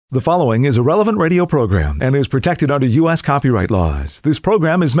The following is a relevant radio program and is protected under U.S. copyright laws. This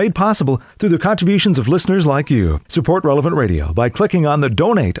program is made possible through the contributions of listeners like you. Support Relevant Radio by clicking on the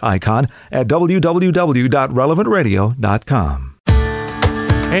donate icon at www.relevantradio.com.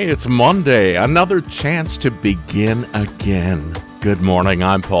 Hey, it's Monday, another chance to begin again. Good morning,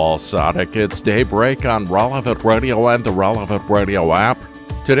 I'm Paul Sadek. It's Daybreak on Relevant Radio and the Relevant Radio app.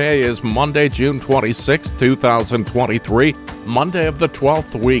 Today is Monday, June 26, 2023, Monday of the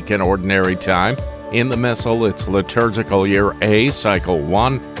 12th week in Ordinary Time. In the Missal, it's Liturgical Year A, Cycle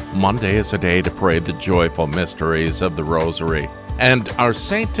 1. Monday is a day to pray the joyful mysteries of the Rosary. And our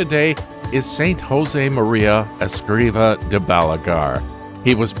saint today is Saint José María Escriva de Balaguer.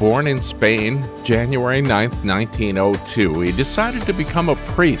 He was born in Spain, January 9, 1902. He decided to become a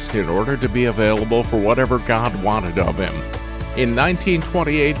priest in order to be available for whatever God wanted of him. In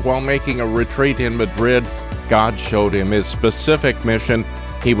 1928, while making a retreat in Madrid, God showed him his specific mission.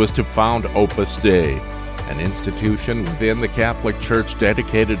 He was to found Opus Dei, an institution within the Catholic Church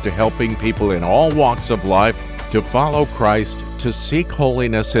dedicated to helping people in all walks of life to follow Christ, to seek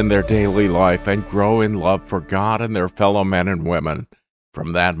holiness in their daily life, and grow in love for God and their fellow men and women.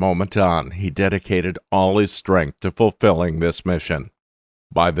 From that moment on, he dedicated all his strength to fulfilling this mission.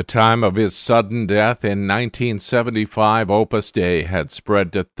 By the time of his sudden death in 1975, Opus Dei had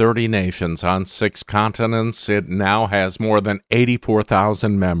spread to 30 nations on 6 continents. It now has more than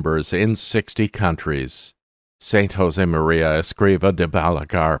 84,000 members in 60 countries. Saint José María Escriva de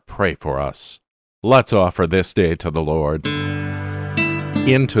Balaguer, pray for us. Let's offer this day to the Lord.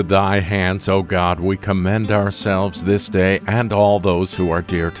 Into thy hands, O God, we commend ourselves this day and all those who are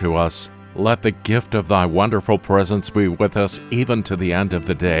dear to us. Let the gift of thy wonderful presence be with us even to the end of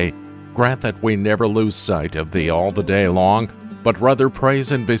the day. Grant that we never lose sight of thee all the day long, but rather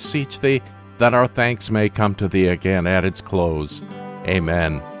praise and beseech thee that our thanks may come to thee again at its close.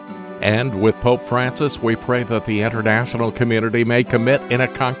 Amen. And with Pope Francis, we pray that the international community may commit in a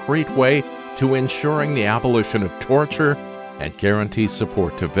concrete way to ensuring the abolition of torture and guarantee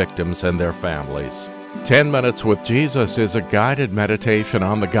support to victims and their families. 10 Minutes with Jesus is a guided meditation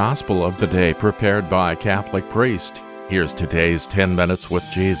on the gospel of the day prepared by a Catholic priest. Here's today's 10 Minutes with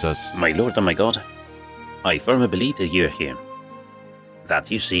Jesus. My Lord and my God, I firmly believe that you are here, that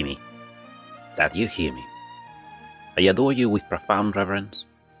you see me, that you hear me. I adore you with profound reverence.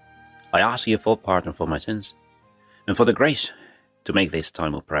 I ask you for pardon for my sins and for the grace to make this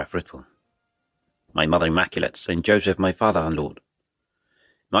time of prayer fruitful. My Mother Immaculate, Saint Joseph, my Father and Lord,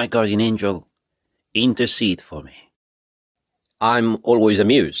 my guardian angel, intercede for me. I'm always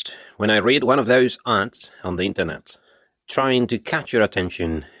amused when I read one of those ads on the internet, trying to catch your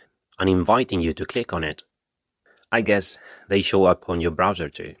attention and inviting you to click on it. I guess they show up on your browser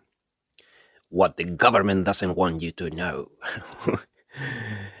too. What the government doesn't want you to know.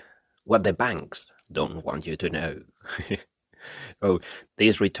 What the banks don't want you to know. Oh,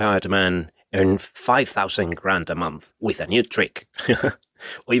 this retired man earned 5,000 grand a month with a new trick.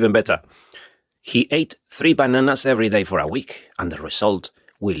 Or even better, he ate 3 bananas every day for a week, and the result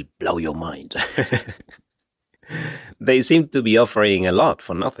will blow your mind. They seem to be offering a lot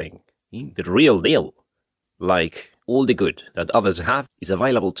for nothing. The real deal. Like all the good that others have is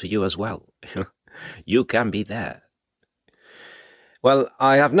available to you as well. You can be there. Well,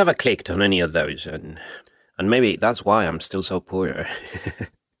 I have never clicked on any of those, and maybe that's why I'm still so poor.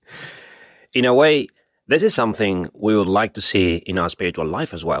 In a way, this is something we would like to see in our spiritual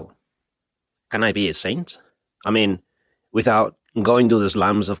life as well. Can I be a saint? I mean, without going to the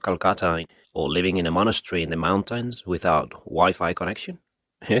slums of Calcutta or living in a monastery in the mountains without Wi-Fi connection?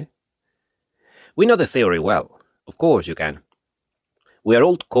 We know the theory well. Of course you can. We are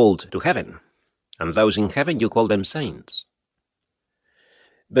all called to heaven, and those in heaven you call them saints.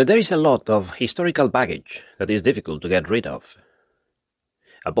 But there is a lot of historical baggage that is difficult to get rid of.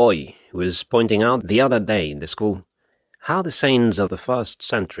 A boy was pointing out the other day in the school how the saints of the first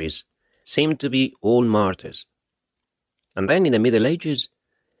centuries seemed to be all martyrs. And then in the Middle Ages,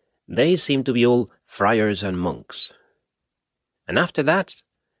 they seemed to be all friars and monks. And after that,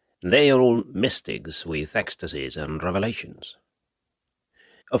 they are all mystics with ecstasies and revelations.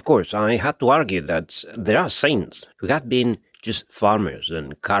 Of course, I had to argue that there are saints who have been just farmers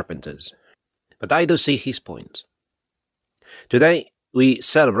and carpenters. But I do see his point. Today, we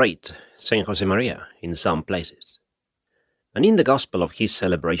celebrate Saint José María in some places. And in the gospel of his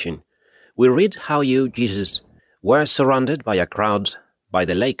celebration, we read how you, Jesus, were surrounded by a crowd by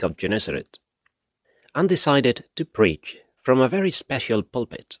the lake of Gennesaret and decided to preach from a very special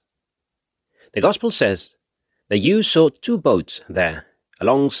pulpit. The gospel says that you saw 2 boats there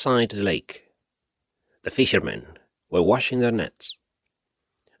alongside the lake. The fishermen were washing their nets.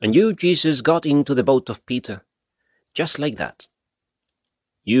 And you, Jesus, got into the boat of Peter, just like that.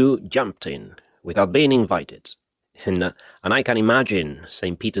 You jumped in without being invited. And I can imagine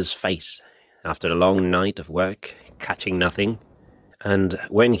St. Peter's face after a long night of work, catching nothing. And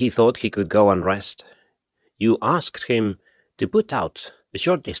when he thought he could go and rest, you asked him to put out a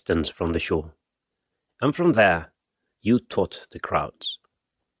short distance from the shore. And from there, you taught the crowds.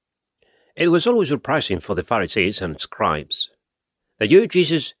 It was always surprising for the Pharisees and scribes that you,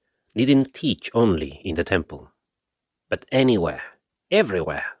 Jesus, didn't teach only in the temple, but anywhere,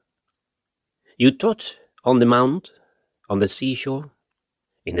 everywhere. You taught on the mount, on the seashore,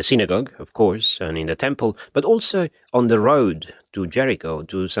 in the synagogue, of course, and in the temple, but also on the road to Jericho,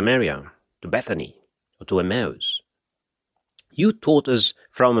 to Samaria, to Bethany, or to Emmaus. You taught us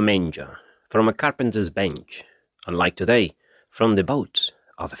from a manger, from a carpenter's bench, and like today, from the boat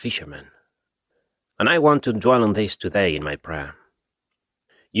of the fishermen. And I want to dwell on this today in my prayer.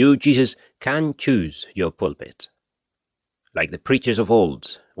 You, Jesus, can choose your pulpit. Like the preachers of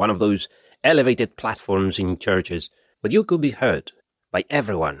old, one of those elevated platforms in churches, but you could be heard by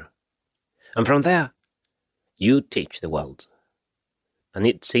everyone. And from there, you teach the world. And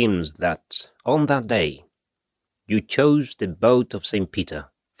it seems that on that day, you chose the boat of St. Peter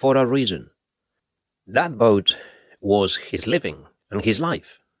for a reason. That boat was his living and his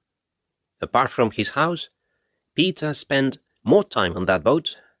life. Apart from his house, Peter spent more time on that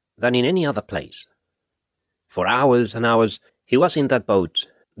boat than in any other place. For hours and hours, he was in that boat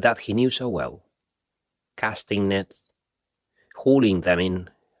that he knew so well, casting nets, hauling them in,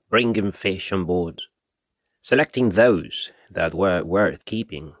 bringing fish on board, selecting those that were worth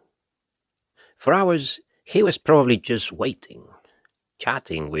keeping. For hours, he was probably just waiting,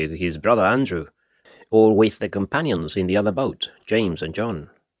 chatting with his brother Andrew, or with the companions in the other boat, James and John.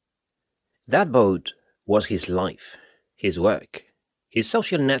 That boat was his life, his work, his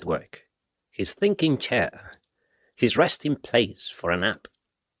social network, his thinking chair, his resting place for a nap,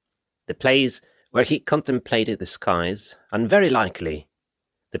 the place where he contemplated the skies, and very likely,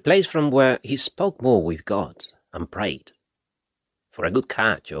 the place from where he spoke more with God and prayed, for a good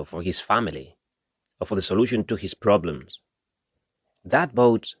catch or for his family, or for the solution to his problems. That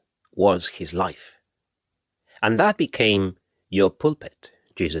boat was his life. And that became your pulpit,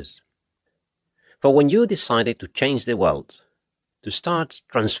 Jesus. For when you decided to change the world, to start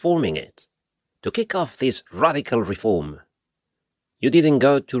transforming it, to kick off this radical reform, you didn't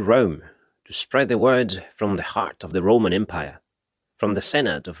go to Rome to spread the word from the heart of the Roman Empire, from the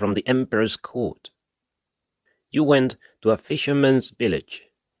Senate or from the Emperor's court. You went to a fisherman's village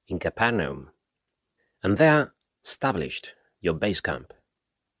in Capernaum, and there established your base camp.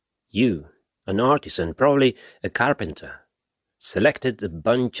 You, an artisan, probably a carpenter, selected a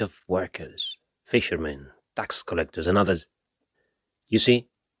bunch of workers, fishermen, tax collectors, and others. You see,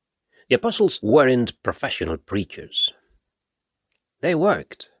 the apostles weren't professional preachers. They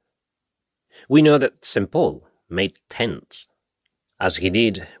worked. We know that St. Paul made tents, as he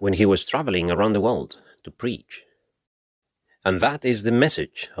did when he was traveling around the world to preach. And that is the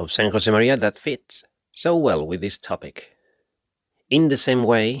message of Saint Josemaria that fits so well with this topic. In the same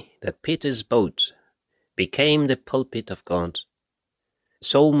way that Peter's boat became the pulpit of God,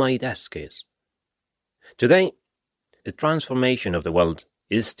 so my desk is. Today, the transformation of the world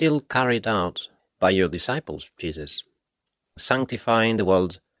is still carried out by your disciples, Jesus, sanctifying the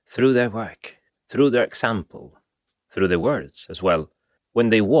world through their work, through their example, through the words as well, when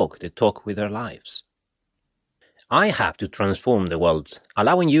they walk the talk with their lives. I have to transform the world,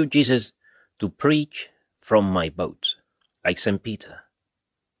 allowing you, Jesus, to preach from my boat, like St. Peter.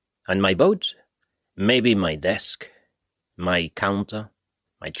 And my boat may be my desk, my counter,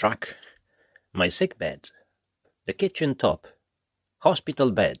 my truck, my sick bed, the kitchen top,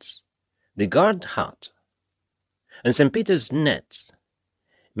 hospital beds, the guard hut, and St. Peter's nets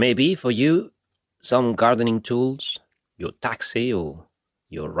may be for you some gardening tools, your taxi or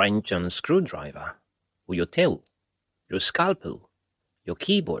your wrench and screwdriver, or your till, your scalpel, your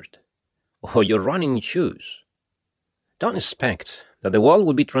keyboard, or your running shoes. Don't expect that the world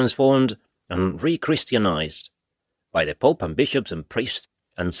will be transformed and re-Christianized by the Pope and bishops and priests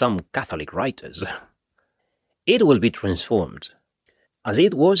and some Catholic writers. It will be transformed, as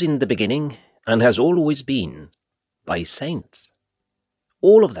it was in the beginning and has always been, by saints.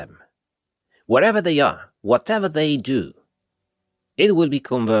 All of them, wherever they are, whatever they do, it will be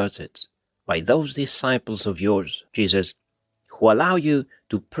converted by those disciples of yours, Jesus, who allow you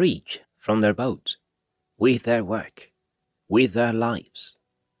to preach from their boat, with their work, with their lives.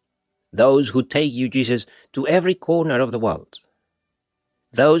 Those who take you, Jesus, to every corner of the world.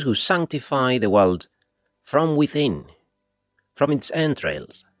 Those who sanctify the world from within, from its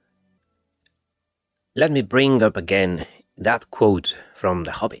entrails, let me bring up again that quote from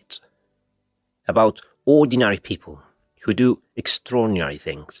The Hobbit about ordinary people who do extraordinary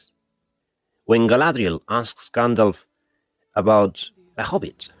things. When Galadriel asks Gandalf about a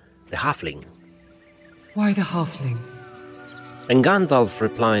hobbit, the halfling, "Why the halfling?" and Gandalf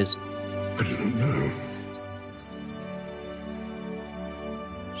replies, "I do not know.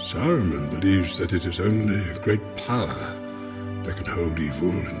 Saruman believes that it is only a great power that can hold evil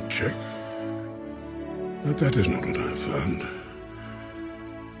in check. But that is not what I have found.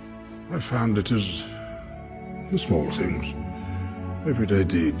 I found it is the small things, everyday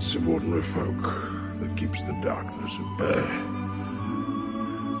deeds of ordinary folk that keeps the darkness at bay.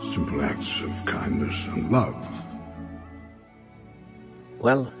 Simple acts of kindness and love."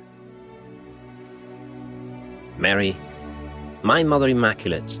 Well, Mary, my Mother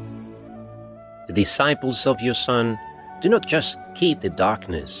Immaculate, the disciples of your Son do not just keep the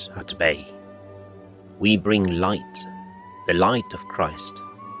darkness at bay. We bring light, the light of Christ,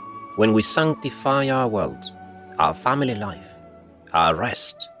 when we sanctify our world, our family life, our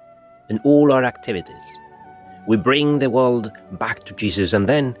rest, and all our activities. We bring the world back to Jesus, and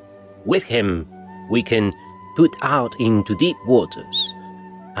then, with Him, we can put out into deep waters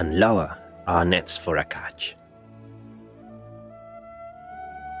and lower our nets for a catch.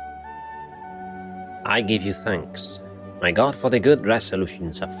 I give you thanks, my God, for the good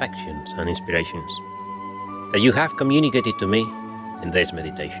resolutions, affections, and inspirations that you have communicated to me in this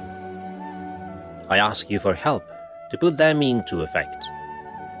meditation. I ask you for help to put them into effect.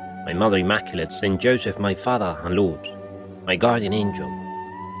 My Mother Immaculate, Saint Joseph, my Father and Lord, my guardian angel,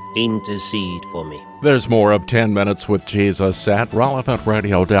 intercede for me. There's more of 10 Minutes with Jesus at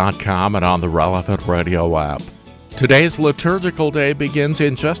relevantradio.com and on the Relevant Radio app. Today's liturgical day begins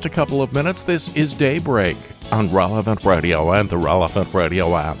in just a couple of minutes. This is Daybreak on Relevant Radio and the Relevant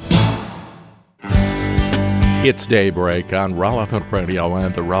Radio app. It's Daybreak on Relevant Radio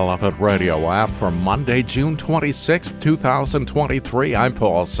and the Relevant Radio app for Monday, June 26, 2023. I'm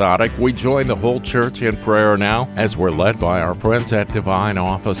Paul Sadek. We join the whole church in prayer now as we're led by our friends at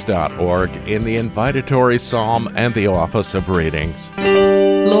divineoffice.org in the invitatory psalm and the office of readings.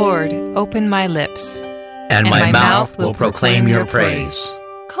 Lord, open my lips, and my mouth will proclaim your praise.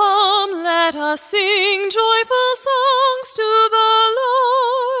 Come, let us sing joyful songs to the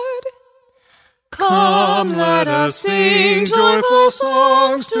Lord. Come, let us sing joyful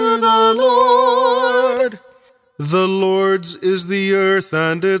songs to the Lord. The Lord's is the earth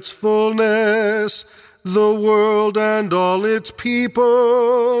and its fullness, the world and all its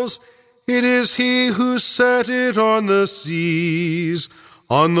peoples. It is He who set it on the seas,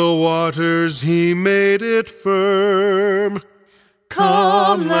 on the waters He made it firm.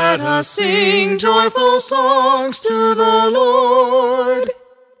 Come, let us sing joyful songs to the Lord.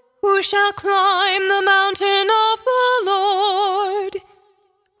 Who shall climb the mountain of the Lord?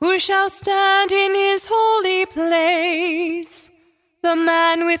 Who shall stand in His holy place? The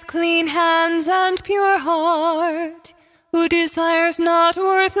man with clean hands and pure heart, who desires not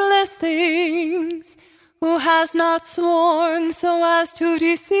worthless things, who has not sworn so as to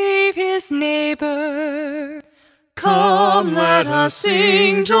deceive his neighbor. Come, let us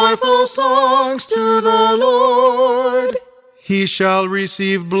sing joyful songs to the Lord. He shall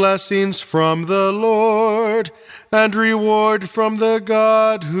receive blessings from the Lord, and reward from the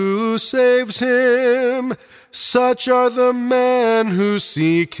God who saves him. Such are the men who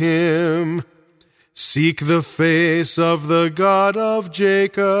seek Him. Seek the face of the God of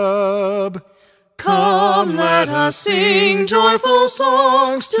Jacob. Come, let us sing joyful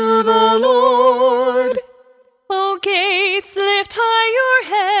songs to the Lord. O gates, lift high your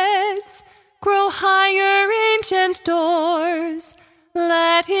heads, grow higher, ancient doors.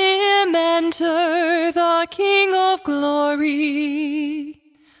 Let Him enter, the King of glory.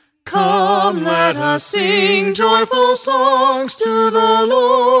 Come, let us sing joyful songs to the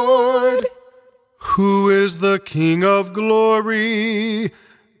Lord. Who is the King of glory?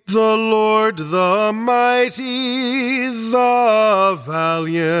 The Lord the mighty, the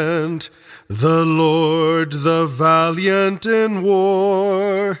valiant, the Lord the valiant in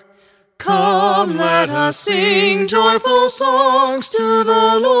war. Come, let us sing joyful songs to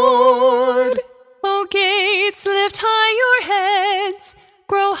the Lord. O gates, lift high your heads,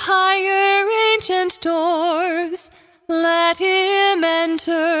 grow higher, ancient doors. Let Him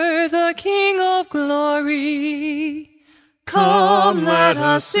enter, the King of glory. Come, let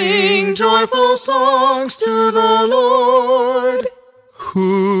us sing joyful songs to the Lord.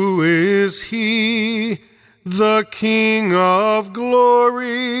 Who is He? The King of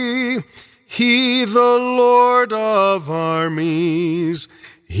glory. He, the Lord of armies.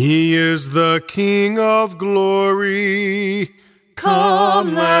 He is the King of glory.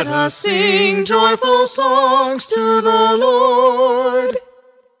 Come, let us sing joyful songs to the Lord.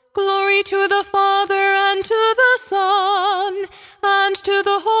 Glory to the Father, and to the Son, and to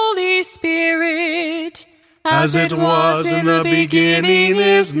the Holy Spirit, as it was in the beginning,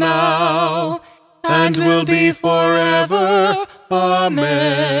 is now, and will be forever.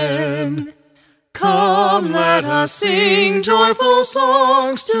 Amen. Come, let us sing joyful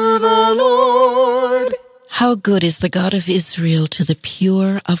songs to the Lord. How good is the God of Israel to the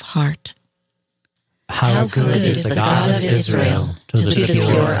pure of heart. How good is the God of Israel to the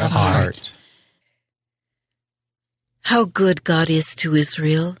pure of heart. How good God is to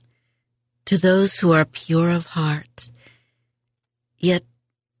Israel, to those who are pure of heart. Yet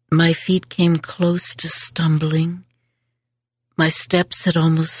my feet came close to stumbling. My steps had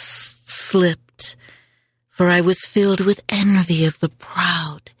almost slipped, for I was filled with envy of the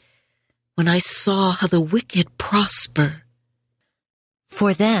proud when I saw how the wicked prosper.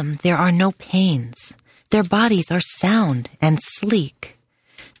 For them there are no pains. Their bodies are sound and sleek.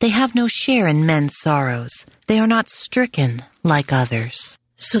 They have no share in men's sorrows. They are not stricken like others.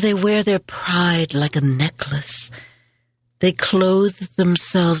 So they wear their pride like a necklace. They clothe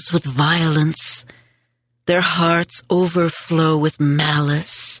themselves with violence. Their hearts overflow with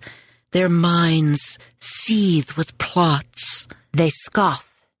malice. Their minds seethe with plots. They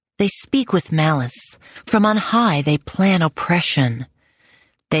scoff. They speak with malice. From on high they plan oppression.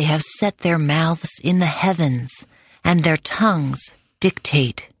 They have set their mouths in the heavens, and their tongues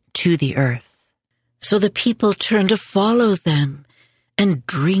dictate to the earth. So the people turn to follow them and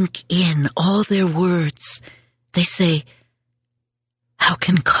drink in all their words. They say, how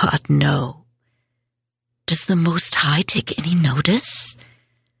can God know? Does the Most High take any notice?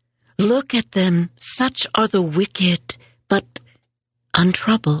 Look at them, such are the wicked, but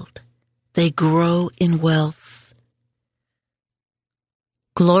untroubled. They grow in wealth.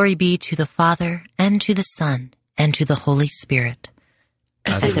 Glory be to the Father, and to the Son, and to the Holy Spirit.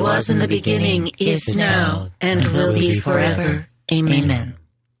 As it was in the beginning, is now, and will be forever. Amen.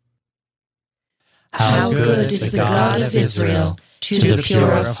 How good is the God of Israel to the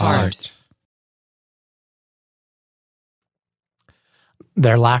pure of heart.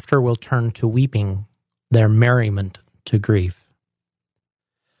 Their laughter will turn to weeping, their merriment to grief.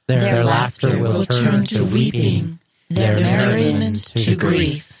 Their laughter will turn to weeping, their merriment to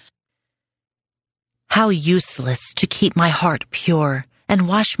grief. How useless to keep my heart pure and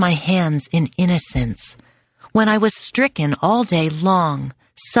wash my hands in innocence, when I was stricken all day long,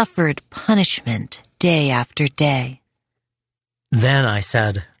 suffered punishment day after day. Then I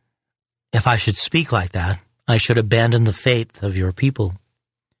said, if I should speak like that, I should abandon the faith of your people.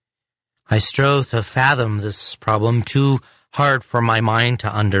 I strove to fathom this problem, too hard for my mind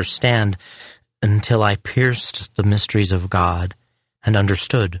to understand, until I pierced the mysteries of God and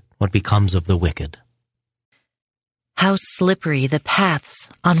understood what becomes of the wicked. How slippery the paths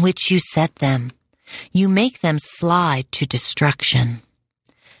on which you set them. You make them slide to destruction.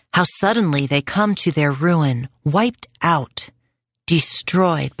 How suddenly they come to their ruin, wiped out,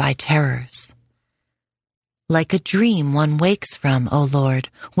 destroyed by terrors. Like a dream one wakes from, O Lord,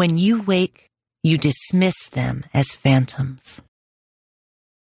 when you wake, you dismiss them as phantoms.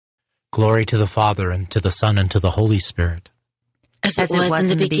 Glory to the Father, and to the Son, and to the Holy Spirit. As it was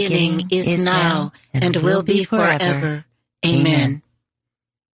in the beginning, is now, and will be forever. Amen.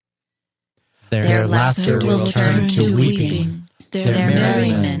 Their laughter will turn to weeping, their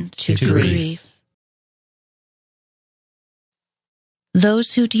merriment to grief.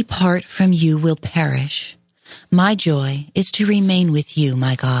 Those who depart from you will perish. My joy is to remain with you,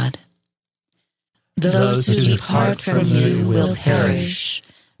 my God. Those who depart from you will perish.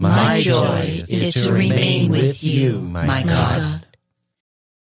 My joy is to remain with you, my God.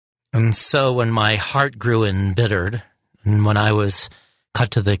 And so when my heart grew embittered, and when I was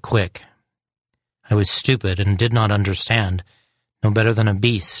cut to the quick, I was stupid and did not understand, no better than a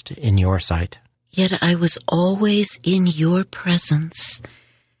beast in your sight. Yet I was always in your presence.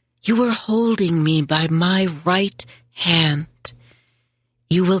 You were holding me by my right hand.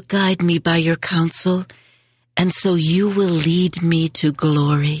 You will guide me by your counsel, and so you will lead me to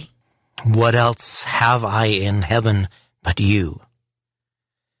glory. What else have I in heaven but you?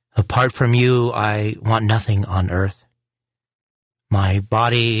 Apart from you, I want nothing on earth. My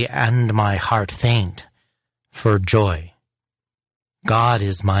body and my heart faint for joy. God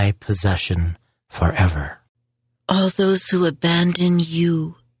is my possession forever. All those who abandon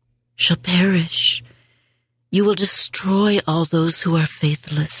you shall perish. You will destroy all those who are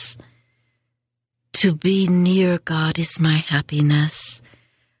faithless. To be near God is my happiness.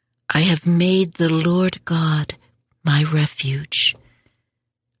 I have made the Lord God my refuge.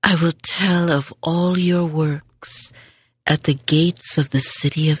 I will tell of all your works at the gates of the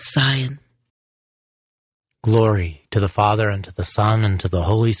city of Zion. Glory to the Father, and to the Son, and to the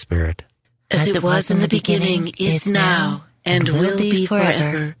Holy Spirit. As it was in the beginning, is now, and will be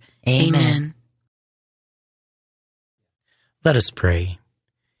forever. Amen. Let us pray.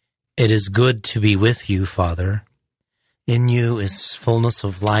 It is good to be with you, Father. In you is fullness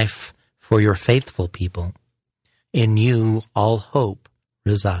of life for your faithful people. In you all hope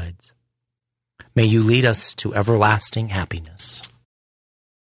resides. May you lead us to everlasting happiness.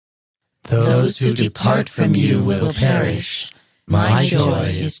 Those who depart from you will perish. My joy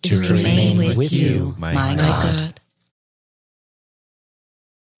is to remain with you, my God.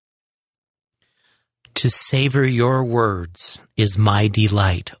 To savor your words is my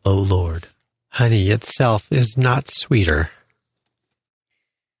delight, O Lord. Honey itself is not sweeter.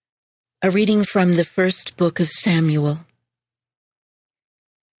 A reading from the first book of Samuel.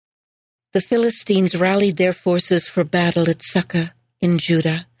 The Philistines rallied their forces for battle at Sukkah in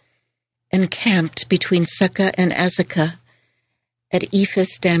Judah, and camped between Sukkah and Azekah at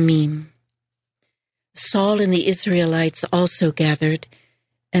Ephes Dammim. Saul and the Israelites also gathered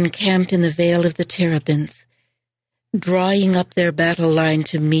and camped in the vale of the Terebinth, drawing up their battle line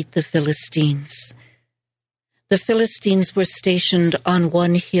to meet the Philistines. The Philistines were stationed on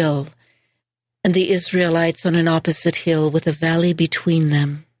one hill, and the Israelites on an opposite hill with a valley between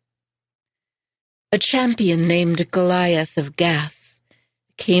them. A champion named Goliath of Gath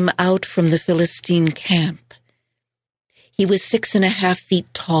came out from the Philistine camp. He was 6.5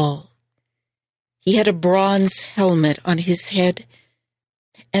 feet tall. He had a bronze helmet on his head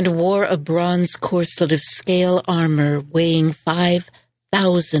and wore a bronze corselet of scale armor weighing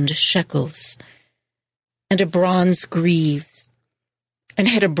 5,000 shekels, and a bronze greaves, and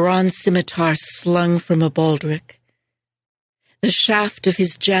had a bronze scimitar slung from a baldric. The shaft of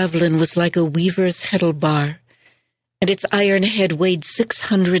his javelin was like a weaver's heddlebar, and its iron head weighed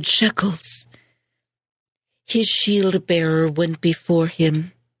 600 shekels. His shield-bearer went before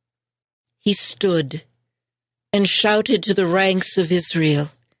him. He stood and shouted to the ranks of Israel,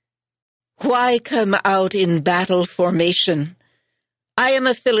 "Why come out in battle formation? I am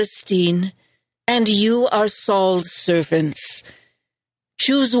a Philistine, and you are Saul's servants.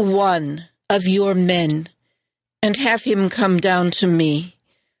 Choose one of your men and have him come down to me.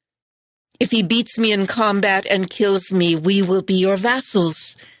 If he beats me in combat and kills me, we will be your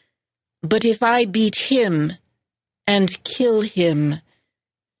vassals. But if I beat him and kill him,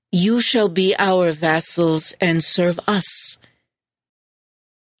 you shall be our vassals and serve us."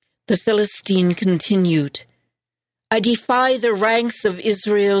 The Philistine continued, "I defy the ranks of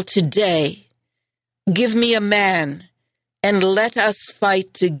Israel today. Give me a man, and let us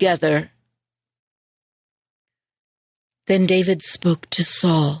fight together." Then David spoke to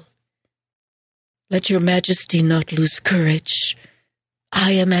Saul, "Let your majesty not lose courage.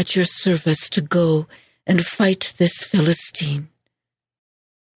 I am at your service to go and fight this Philistine."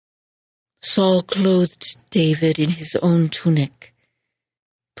 Saul clothed David in his own tunic,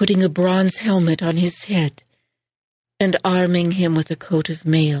 putting a bronze helmet on his head and arming him with a coat of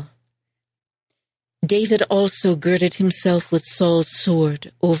mail. David also girded himself with Saul's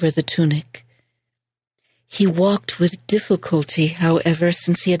sword over the tunic. He walked with difficulty, however,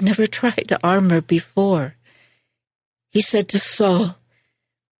 since he had never tried armor before. He said to Saul,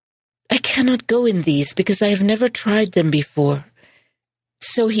 "I cannot go in these because I have never tried them before."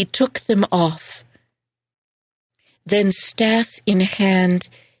 So he took them off. Then, staff in hand,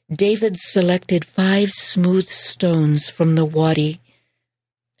 David selected 5 smooth stones from the wadi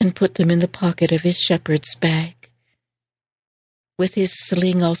and put them in the pocket of his shepherd's bag. With his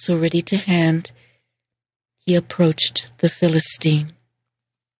sling also ready to hand, he approached the Philistine.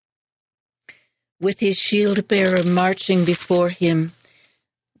 With his shield-bearer marching before him,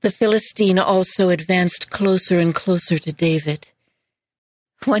 the Philistine also advanced closer and closer to David.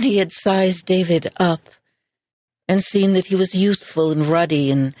 When he had sized David up and seen that he was youthful and ruddy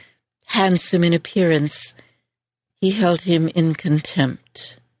and handsome in appearance, he held him in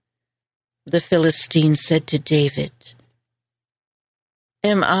contempt. The Philistine said to David,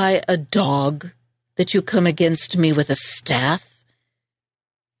 "Am I a dog that you come against me with a staff?"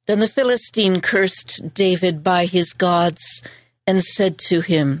 Then the Philistine cursed David by his gods and said to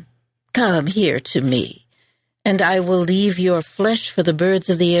him, "Come here to me, and I will leave your flesh for the birds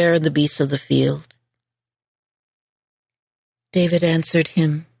of the air and the beasts of the field." David answered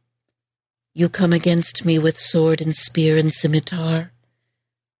him, "You come against me with sword and spear and scimitar,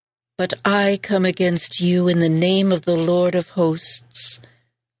 but I come against you in the name of the Lord of hosts,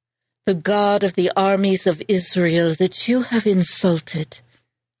 the God of the armies of Israel, that you have insulted.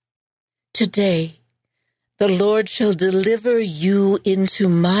 Today, the Lord shall deliver you into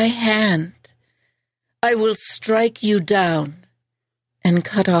my hand. I will strike you down and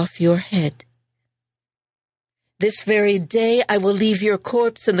cut off your head. This very day I will leave your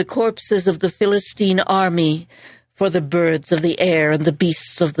corpse and the corpses of the Philistine army for the birds of the air and the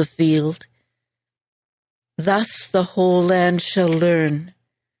beasts of the field. Thus the whole land shall learn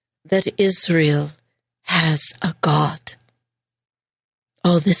that Israel has a God.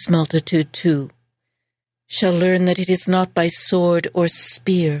 All this multitude, too, shall learn that it is not by sword or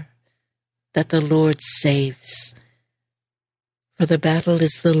spear that the Lord saves. For the battle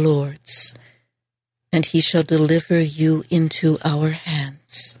is the Lord's, and he shall deliver you into our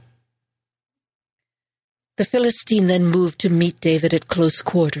hands. The Philistine then moved to meet David at close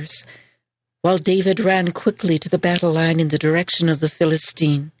quarters, while David ran quickly to the battle line in the direction of the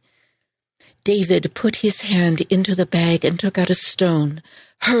Philistine. David put his hand into the bag and took out a stone,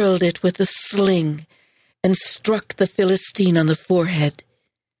 hurled it with a sling, and struck the Philistine on the forehead.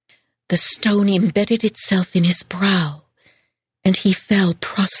 The stone embedded itself in his brow, and he fell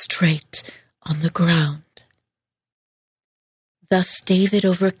prostrate on the ground. Thus David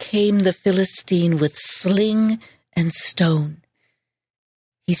overcame the Philistine with sling and stone.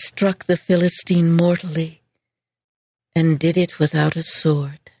 He struck the Philistine mortally, and did it without a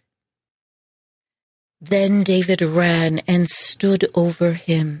sword. Then David ran and stood over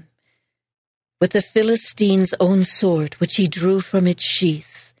him. With the Philistine's own sword, which he drew from its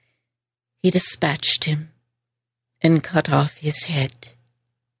sheath, he dispatched him and cut off his head.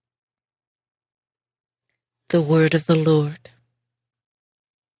 The word of the Lord.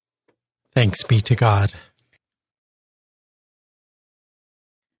 Thanks be to God.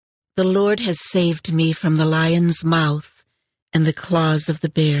 The Lord has saved me from the lion's mouth and the claws of the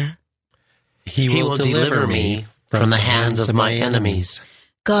bear. He will deliver me from the hands of my enemies.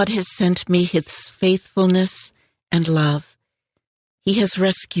 God has sent me his faithfulness and love. He has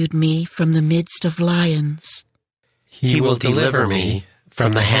rescued me from the midst of lions. He will deliver me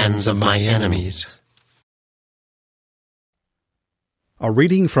from the hands of my enemies. A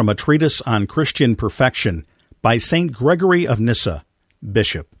reading from a treatise on Christian perfection by St. Gregory of Nyssa,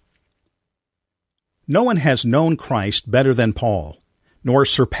 Bishop. No one has known Christ better than Paul, nor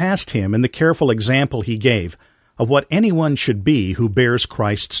surpassed him in the careful example he gave of what anyone should be who bears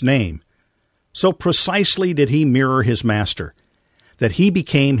Christ's name. So precisely did he mirror his Master, that he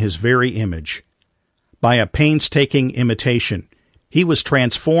became his very image. By a painstaking imitation, he was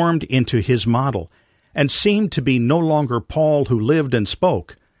transformed into his model, and seemed to be no longer Paul who lived and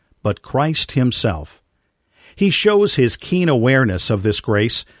spoke, but Christ himself. He shows his keen awareness of this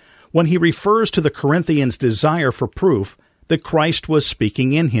grace when he refers to the Corinthians' desire for proof that Christ was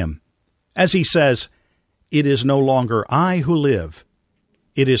speaking in him. As he says, "It is no longer I who live,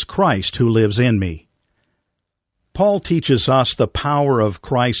 it is Christ who lives in me." Paul teaches us the power of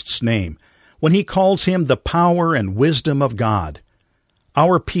Christ's name when he calls him the power and wisdom of God,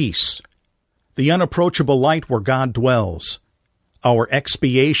 our peace, the unapproachable light where God dwells, our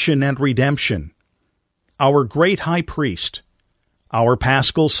expiation and redemption, our great high priest, our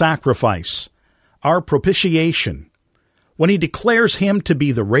paschal sacrifice, our propitiation, when he declares him to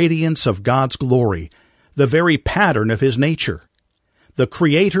be the radiance of God's glory, the very pattern of his nature, the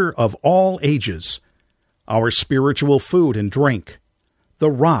creator of all ages, our spiritual food and drink, the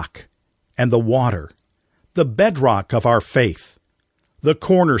rock and the water, the bedrock of our faith, the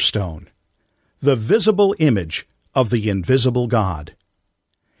cornerstone, the visible image of the invisible God.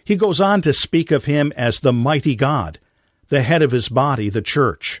 He goes on to speak of him as the mighty God, the head of his body, the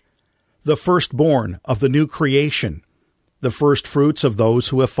church, the firstborn of the new creation, the firstfruits of those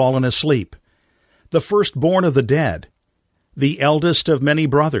who have fallen asleep, the firstborn of the dead, the eldest of many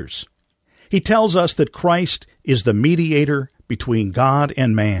brothers. He tells us that Christ is the mediator between God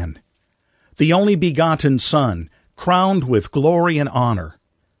and man, the only begotten Son, crowned with glory and honor,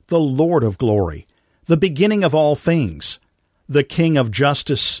 the Lord of glory, the beginning of all things, the King of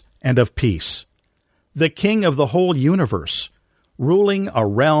justice and of peace, the King of the whole universe, ruling a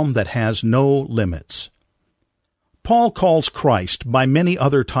realm that has no limits. Paul calls Christ by many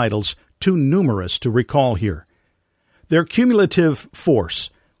other titles too numerous to recall here. Their cumulative force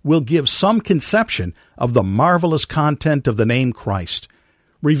will give some conception of the marvelous content of the name Christ,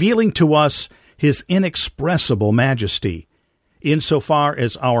 revealing to us his inexpressible majesty, insofar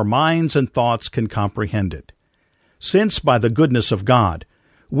as our minds and thoughts can comprehend it. Since by the goodness of God,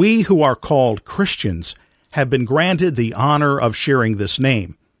 we who are called Christians have been granted the honor of sharing this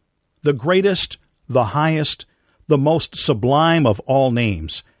name, the greatest, the highest, the most sublime of all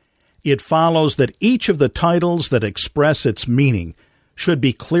names, it follows that each of the titles that express its meaning should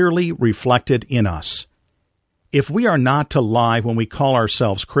be clearly reflected in us. If we are not to lie when we call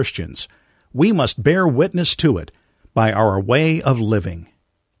ourselves Christians, we must bear witness to it by our way of living.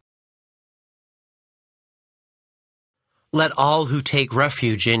 Let all who take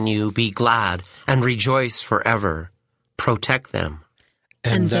refuge in you be glad and rejoice forever. Protect them.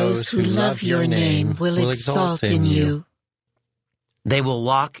 And those who love your name will exalt in you. They will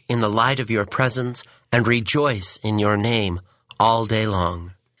walk in the light of your presence and rejoice in your name all day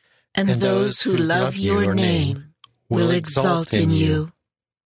long. And those who love your name will exalt in you.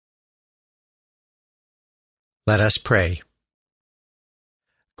 Let us pray.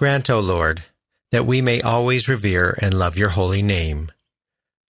 Grant, O Lord, that we may always revere and love your holy name.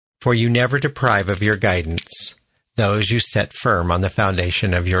 For you never deprive of your guidance those you set firm on the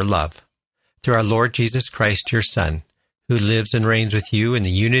foundation of your love. Through our Lord Jesus Christ, your Son, who lives and reigns with you in the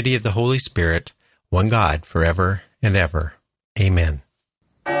unity of the Holy Spirit, one God, forever and ever. Amen.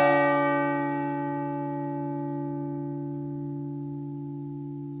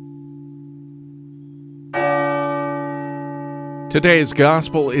 Today's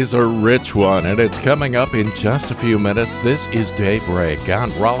gospel is a rich one, and it's coming up in just a few minutes. This is Daybreak on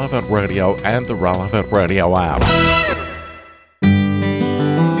Relevant Radio and the Relevant Radio app.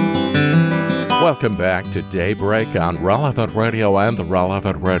 Welcome back to Daybreak on Relevant Radio and the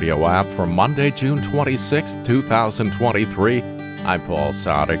Relevant Radio app for Monday, June 26, 2023. I'm Paul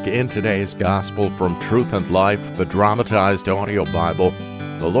Sadek. In today's gospel from Truth and Life, the dramatized audio Bible,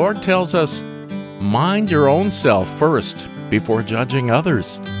 the Lord tells us, mind your own self first before judging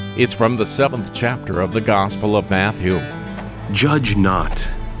others. It's from the 7th chapter of the Gospel of Matthew. Judge not,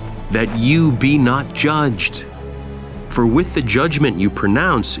 that you be not judged. For with the judgment you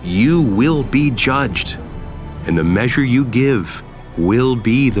pronounce, you will be judged, and the measure you give will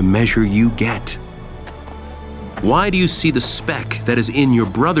be the measure you get. Why do you see the speck that is in your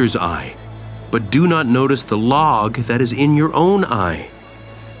brother's eye, but do not notice the log that is in your own eye?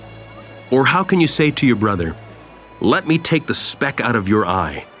 Or how can you say to your brother, let me take the speck out of your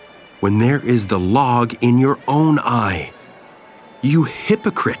eye, when there is the log in your own eye? You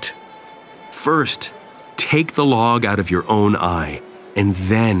hypocrite! First, take the log out of your own eye, and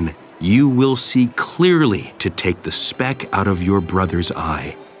then you will see clearly to take the speck out of your brother's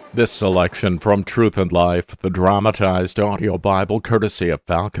eye. This selection from Truth and Life, the dramatized audio Bible, courtesy of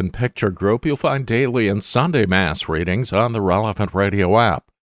Falcon Picture Group, you'll find daily and Sunday Mass readings on the Relevant Radio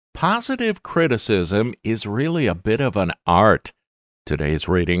app. Positive criticism is really a bit of an art. Today's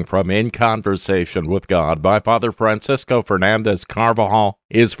reading from In Conversation with God by Father Francisco Fernandez Carvajal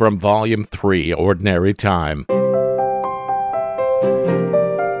is from Volume 3, Ordinary Time.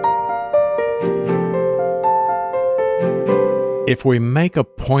 If we make a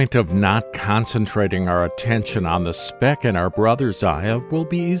point of not concentrating our attention on the speck in our brother's eye, it will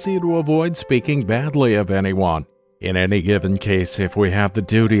be easy to avoid speaking badly of anyone. In any given case, if we have the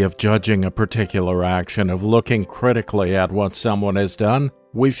duty of judging a particular action, of looking critically at what someone has done,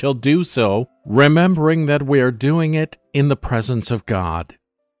 we shall do so, remembering that we are doing it in the presence of God.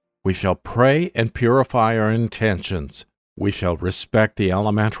 We shall pray and purify our intentions. We shall respect the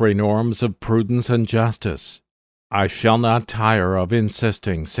elementary norms of prudence and justice. I shall not tire of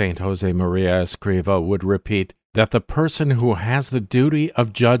insisting, St. Josemaria Escriva would repeat, that the person who has the duty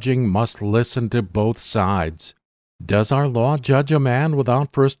of judging must listen to both sides. Does our law judge a man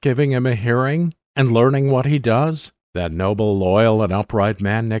without first giving him a hearing and learning what he does? That noble, loyal, and upright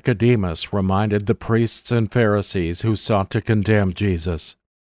man Nicodemus reminded the priests and Pharisees who sought to condemn Jesus.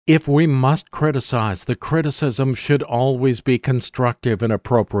 If we must criticize, the criticism should always be constructive and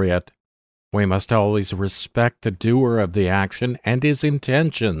appropriate. We must always respect the doer of the action and his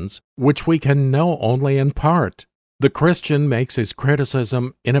intentions, which we can know only in part. The Christian makes his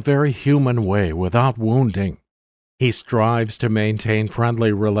criticism in a very human way, without wounding. He strives to maintain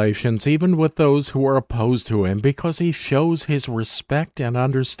friendly relations even with those who are opposed to him because he shows his respect and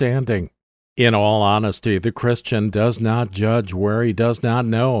understanding. In all honesty, the Christian does not judge where he does not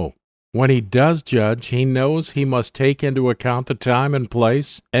know. When he does judge, he knows he must take into account the time and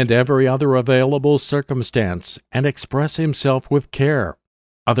place and every other available circumstance and express himself with care.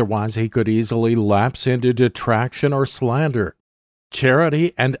 Otherwise, he could easily lapse into detraction or slander.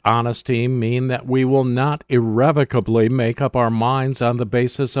 Charity and honesty mean that we will not irrevocably make up our minds on the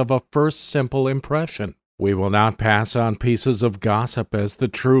basis of a first simple impression. We will not pass on pieces of gossip as the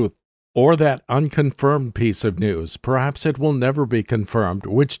truth, or that unconfirmed piece of news, perhaps it will never be confirmed,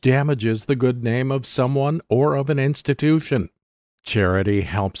 which damages the good name of someone or of an institution. Charity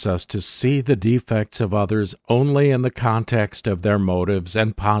helps us to see the defects of others only in the context of their motives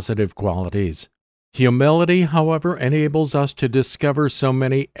and positive qualities. Humility, however, enables us to discover so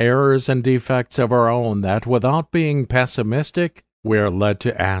many errors and defects of our own that without being pessimistic, we are led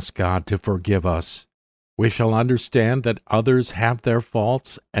to ask God to forgive us. We shall understand that others have their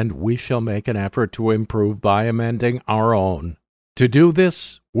faults, and we shall make an effort to improve by amending our own. To do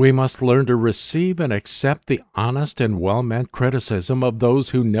this, we must learn to receive and accept the honest and well-meant criticism of those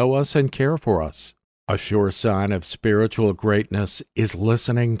who know us and care for us. A sure sign of spiritual greatness is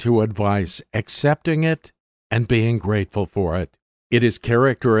listening to advice, accepting it, and being grateful for it. It is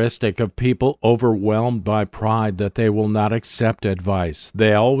characteristic of people overwhelmed by pride that they will not accept advice.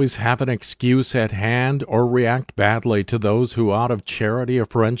 They always have an excuse at hand or react badly to those who out of charity or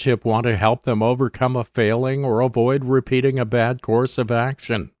friendship want to help them overcome a failing or avoid repeating a bad course of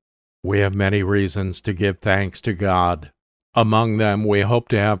action. We have many reasons to give thanks to God. Among them, we hope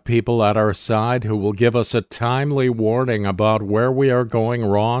to have people at our side who will give us a timely warning about where we are going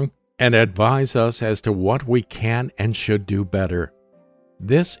wrong and advise us as to what we can and should do better.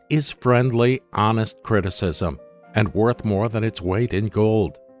 This is friendly, honest criticism, and worth more than its weight in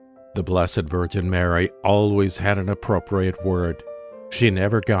gold. The Blessed Virgin Mary always had an appropriate word. She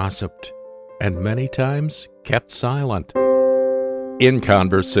never gossiped, and many times kept silent. In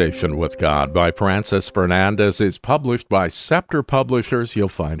Conversation with God by Francis Fernandez is published by Scepter Publishers. You'll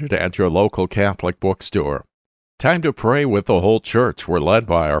find it at your local Catholic bookstore. Time to pray with the whole church. We're led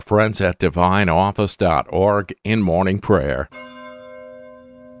by our friends at divineoffice.org in morning prayer.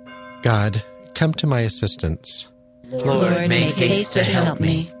 God, come to my assistance. Lord, make haste to help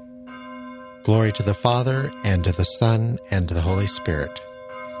me. Glory to the Father, and to the Son, and to the Holy Spirit.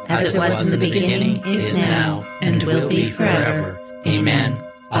 As it was in the beginning, is now, and will be forever. Amen.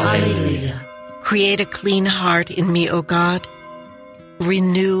 Alleluia. Create a clean heart in me, O God.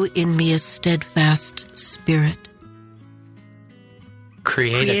 Renew in me a steadfast spirit.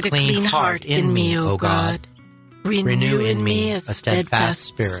 Create a clean heart in me, O God. Renew in me a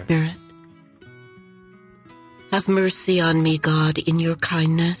steadfast spirit. Have mercy on me, God, in your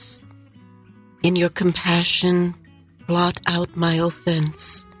kindness. In your compassion, blot out my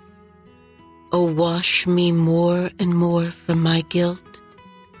offense. O wash me more and more from my guilt,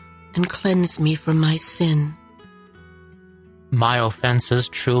 and cleanse me from my sin. My offenses,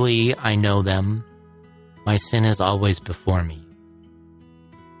 truly I know them. My sin is always before me.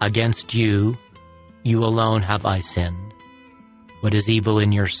 Against you, you alone have I sinned. What is evil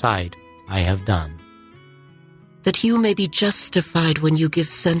in your sight, I have done. That you may be justified when you give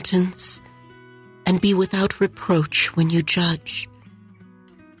sentence, and be without reproach when you judge.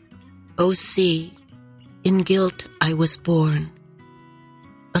 O see, in guilt I was born,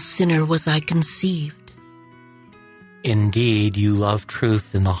 a sinner was I conceived. Indeed, you love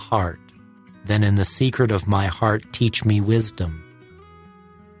truth in the heart. Then in the secret of my heart teach me wisdom.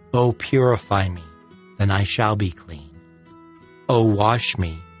 O purify me, then I shall be clean. O wash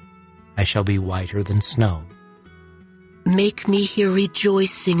me, I shall be whiter than snow. Make me hear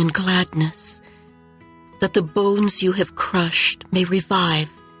rejoicing and gladness, that the bones you have crushed may revive.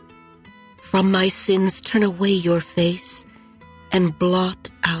 From my sins turn away your face, and blot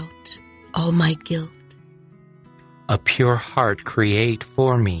out all my guilt. A pure heart create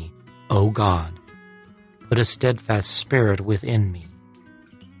for me, O God. Put a steadfast spirit within me.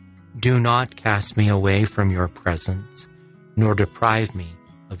 Do not cast me away from your presence, nor deprive me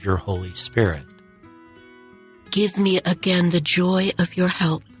of your Holy Spirit. Give me again the joy of your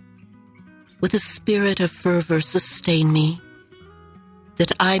help. With a spirit of fervor sustain me,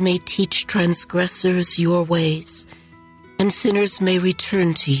 that I may teach transgressors your ways, and sinners may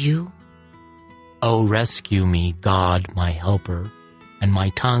return to you. O rescue me, God, my helper, and my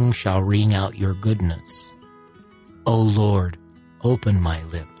tongue shall ring out your goodness. O Lord, open my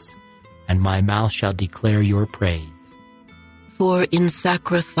lips, and my mouth shall declare your praise. For in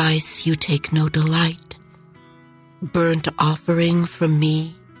sacrifice you take no delight. Burnt offering from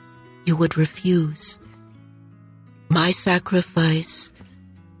me you would refuse. My sacrifice,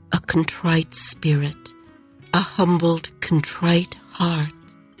 a contrite spirit, a humbled, contrite heart,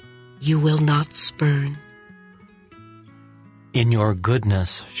 you will not spurn. In your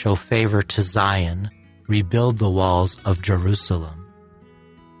goodness show favor to Zion, rebuild the walls of Jerusalem.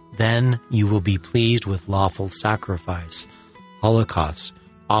 Then you will be pleased with lawful sacrifice, holocausts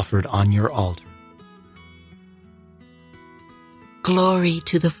offered on your altar. Glory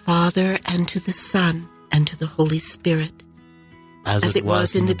to the Father, and to the Son, and to the Holy Spirit. As it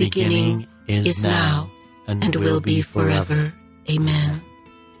was in the beginning, is now, and will be forever. Amen.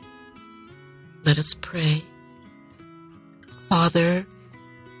 Let us pray. Father,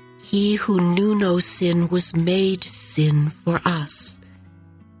 he who knew no sin was made sin for us,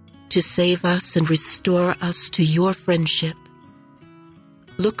 to save us and restore us to your friendship.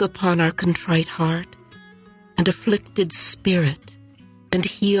 Look upon our contrite heart and afflicted spirit, and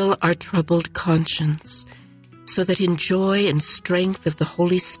heal our troubled conscience, so that in joy and strength of the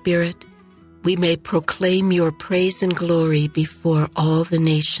Holy Spirit we may proclaim your praise and glory before all the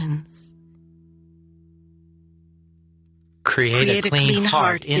nations. Create a clean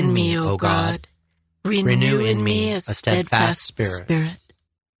heart in me, O God. Renew in me a steadfast spirit.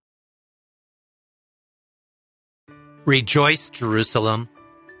 Rejoice, Jerusalem,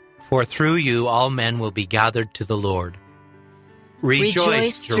 for through you all men will be gathered to the Lord.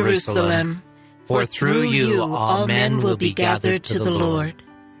 Rejoice, Jerusalem, for through you all men will be gathered to the Lord.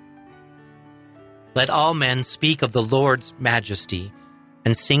 Let all men speak of the Lord's majesty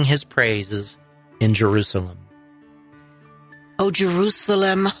and sing his praises in Jerusalem. O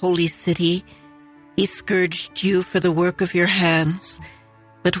Jerusalem, holy city, he scourged you for the work of your hands,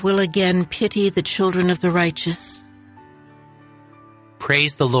 but will again pity the children of the righteous.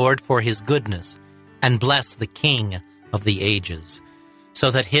 Praise the Lord for his goodness, and bless the King of the ages,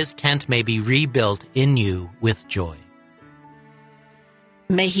 so that his tent may be rebuilt in you with joy.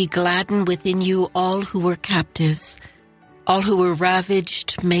 May he gladden within you all who were captives, all who were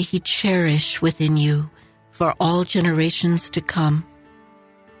ravaged may he cherish within you for all generations to come.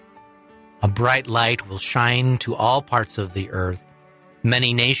 A bright light will shine to all parts of the earth.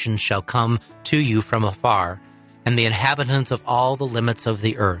 Many nations shall come to you from afar, and the inhabitants of all the limits of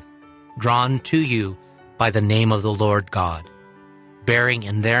the earth, drawn to you by the name of the Lord God, bearing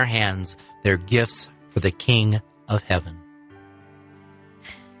in their hands their gifts for the King of heaven.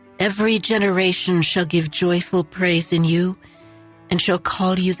 Every generation shall give joyful praise in you, and shall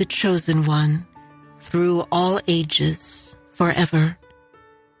call you the chosen one, through all ages, forever.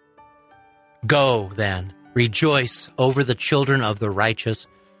 Go, then, rejoice over the children of the righteous,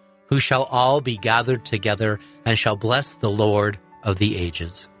 who shall all be gathered together and shall bless the Lord of the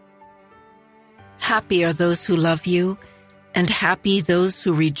ages. Happy are those who love you, and happy those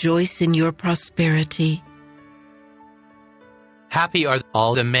who rejoice in your prosperity. Happy are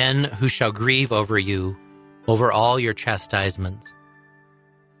all the men who shall grieve over you, over all your chastisements.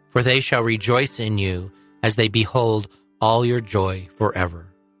 For they shall rejoice in you as they behold all your joy forever.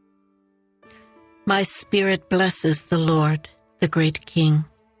 My spirit blesses the Lord, the great King.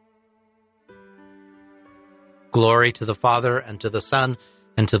 Glory to the Father, and to the Son,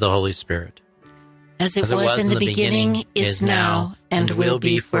 and to the Holy Spirit. As it was in the beginning, is now, and will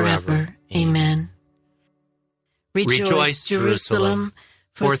be forever. Amen. Rejoice, Jerusalem,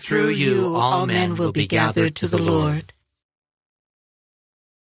 for through you all men will be gathered to the Lord.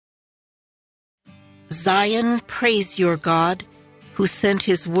 Zion, praise your God, who sent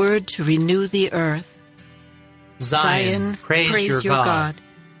his word to renew the earth. Zion, praise your God,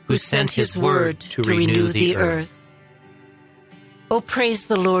 who sent his word to renew the earth. O praise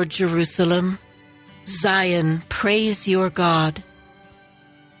the Lord, Jerusalem. Zion, praise your God.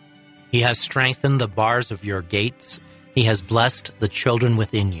 He has strengthened the bars of your gates. He has blessed the children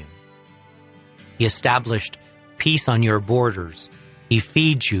within you. He established peace on your borders. He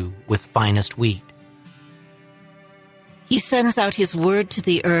feeds you with finest wheat. He sends out his word to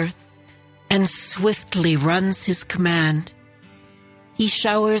the earth and swiftly runs his command. He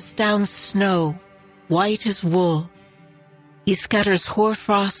showers down snow, white as wool. He scatters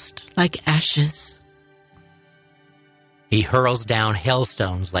hoarfrost like ashes. He hurls down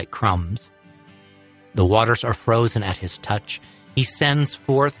hailstones like crumbs. The waters are frozen at his touch. He sends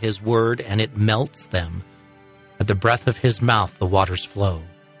forth his word, and it melts them. At the breath of his mouth the waters flow.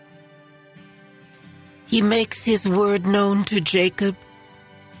 He makes his word known to Jacob,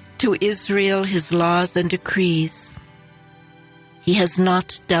 to Israel his laws and decrees. He has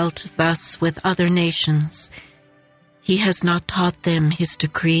not dealt thus with other nations. He has not taught them his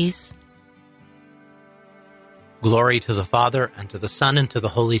decrees. Glory to the Father, and to the Son, and to the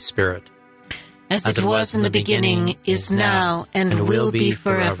Holy Spirit. As it was in the beginning, is now, and will be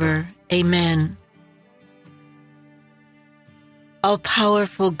forever. Amen.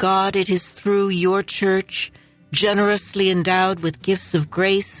 All-powerful God, it is through your church, generously endowed with gifts of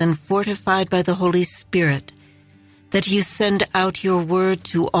grace and fortified by the Holy Spirit, that you send out your word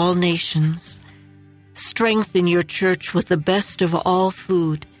to all nations. Strengthen your church with the best of all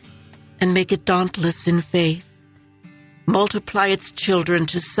food, and make it dauntless in faith. Multiply its children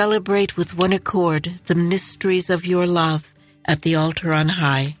to celebrate with one accord the mysteries of your love at the altar on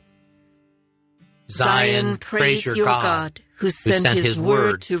high. Zion, praise your God, who sent his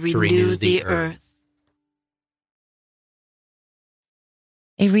word to renew the earth.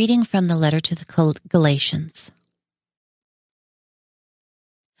 A reading from the letter to the Galatians.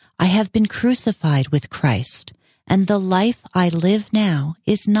 I have been crucified with Christ, and the life I live now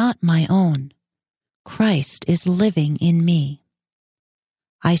is not my own. Christ is living in me.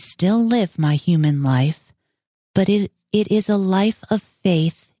 I still live my human life, but it is a life of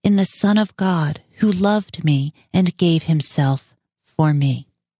faith in the Son of God who loved me and gave himself for me.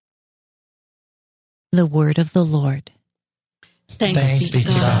 The word of the Lord. Thanks be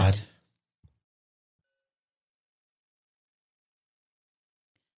to God.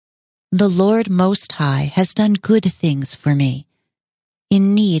 The Lord Most High has done good things for me.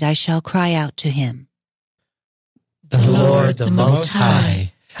 In need I shall cry out to him. The Lord, the Most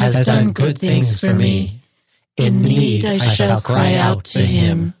High, has done good things for me. In need I shall cry out to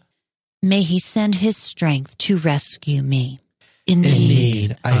him. May he send his strength to rescue me. In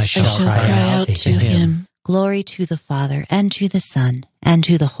need I shall cry out to him. Glory to the Father, and to the Son, and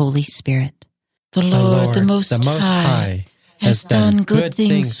to the Holy Spirit. The Lord, the Most High, has done good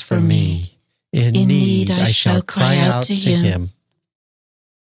things for me. In need I shall cry out to him.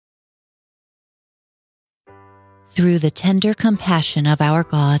 Through the tender compassion of our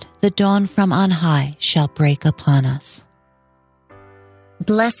God, the dawn from on high shall break upon us.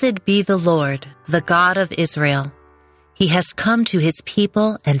 Blessed be the Lord, the God of Israel. He has come to his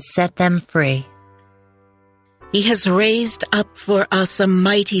people and set them free. He has raised up for us a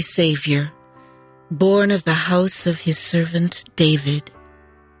mighty Savior, born of the house of his servant David.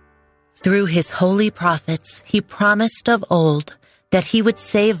 Through his holy prophets, he promised of old that he would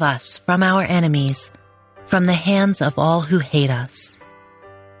save us from our enemies, from the hands of all who hate us.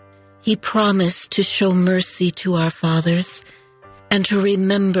 He promised to show mercy to our fathers and to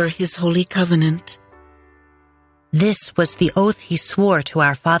remember his holy covenant. This was the oath he swore to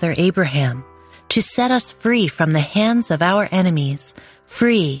our father Abraham, to set us free from the hands of our enemies,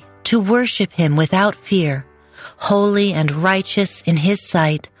 free to worship him without fear, holy and righteous in his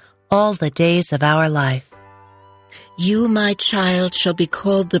sight all the days of our life. You, my child, shall be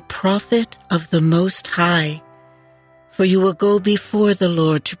called the prophet of the Most High, for you will go before the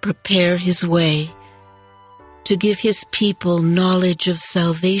Lord to prepare his way, to give his people knowledge of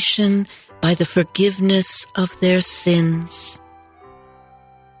salvation by the forgiveness of their sins.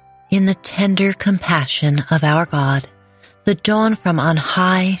 In the tender compassion of our God, the dawn from on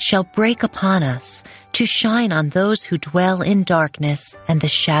high shall break upon us to shine on those who dwell in darkness and the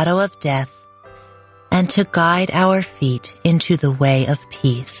shadow of death, and to guide our feet into the way of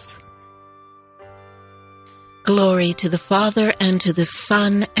peace. Glory to the Father, and to the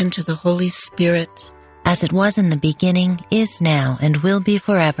Son, and to the Holy Spirit. As it was in the beginning, is now, and will be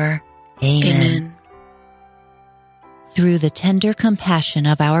forever. Amen. Amen. Through the tender compassion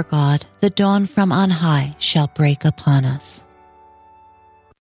of our God, the dawn from on high shall break upon us.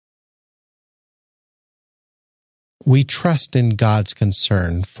 We trust in God's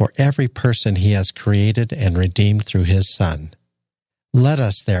concern for every person he has created and redeemed through his Son. Let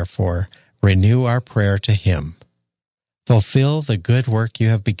us, therefore, renew our prayer to him. Fulfill the good work you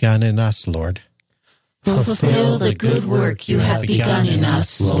have begun in us, Lord. Fulfill the good work you have begun in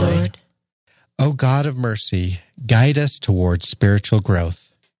us, Lord. O God of mercy, guide us towards spiritual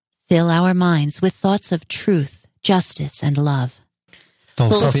growth. Fill our minds with thoughts of truth, justice, and love.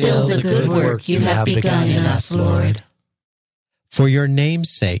 Fulfill the good work you have begun in us, Lord. For your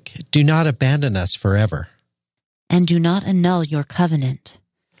name's sake, do not abandon us forever. And do not annul your covenant.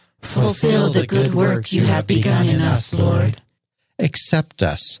 Fulfill the good work you have begun in us, Lord. Accept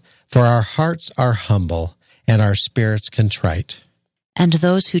us, for our hearts are humble and our spirits contrite. And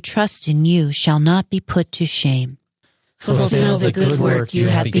those who trust in you shall not be put to shame. Fulfill the good work you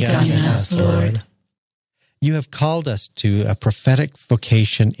have begun in us, Lord. You have called us to a prophetic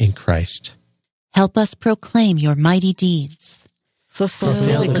vocation in Christ. Help us proclaim your mighty deeds.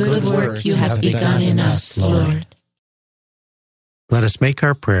 Fulfill the good work you have begun in us, Lord. Let us make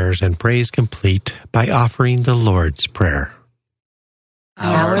our prayers and praise complete by offering the Lord's Prayer.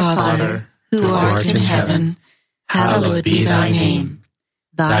 Our Father, who art in heaven, hallowed be thy name.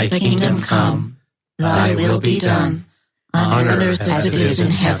 Thy kingdom come, thy will be done, on earth as it is in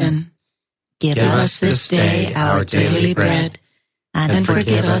heaven. Give us this day our daily bread, and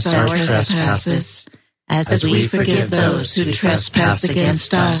forgive us our trespasses, as we forgive those who trespass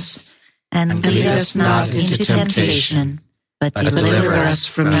against us. And lead us not into temptation, but deliver us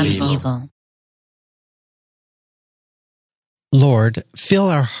from evil. Lord, fill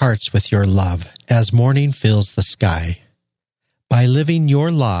our hearts with your love as morning fills the sky. By living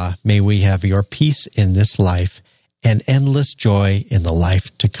your law, may we have your peace in this life and endless joy in the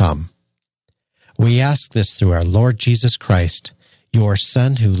life to come. We ask this through our Lord Jesus Christ, your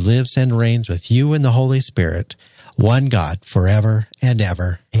Son who lives and reigns with you in the Holy Spirit, one God, forever and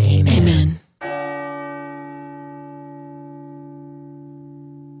ever. Amen.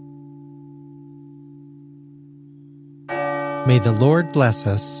 May the Lord bless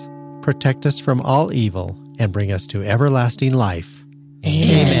us, protect us from all evil, and bring us to everlasting life.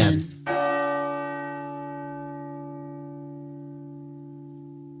 Amen.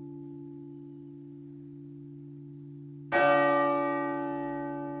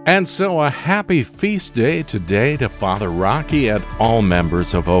 And so a happy feast day today to Father Rocky and all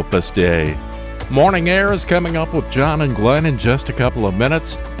members of Opus Dei. Morning Air is coming up with John and Glenn in just a couple of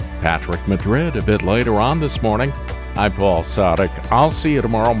minutes. Patrick Madrid a bit later on this morning. I'm Paul Sadek. I'll see you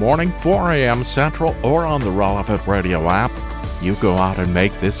tomorrow morning, 4 a.m. Central, or on the Relevant Radio app. You go out and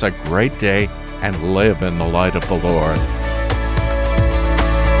make this a great day and live in the light of the Lord.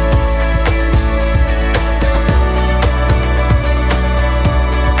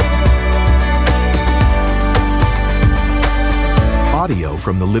 Audio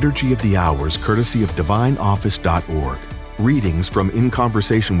from the Liturgy of the Hours, courtesy of DivineOffice.org. Readings from In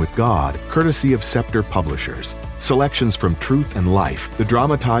Conversation with God, courtesy of Scepter Publishers. Selections from Truth and Life, the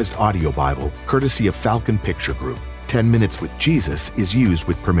dramatized audio Bible, courtesy of Falcon Picture Group. 10 Minutes with Jesus is used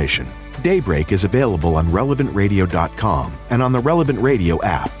with permission. Daybreak is available on RelevantRadio.com and on the Relevant Radio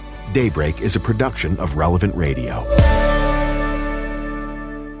app. Daybreak is a production of Relevant Radio.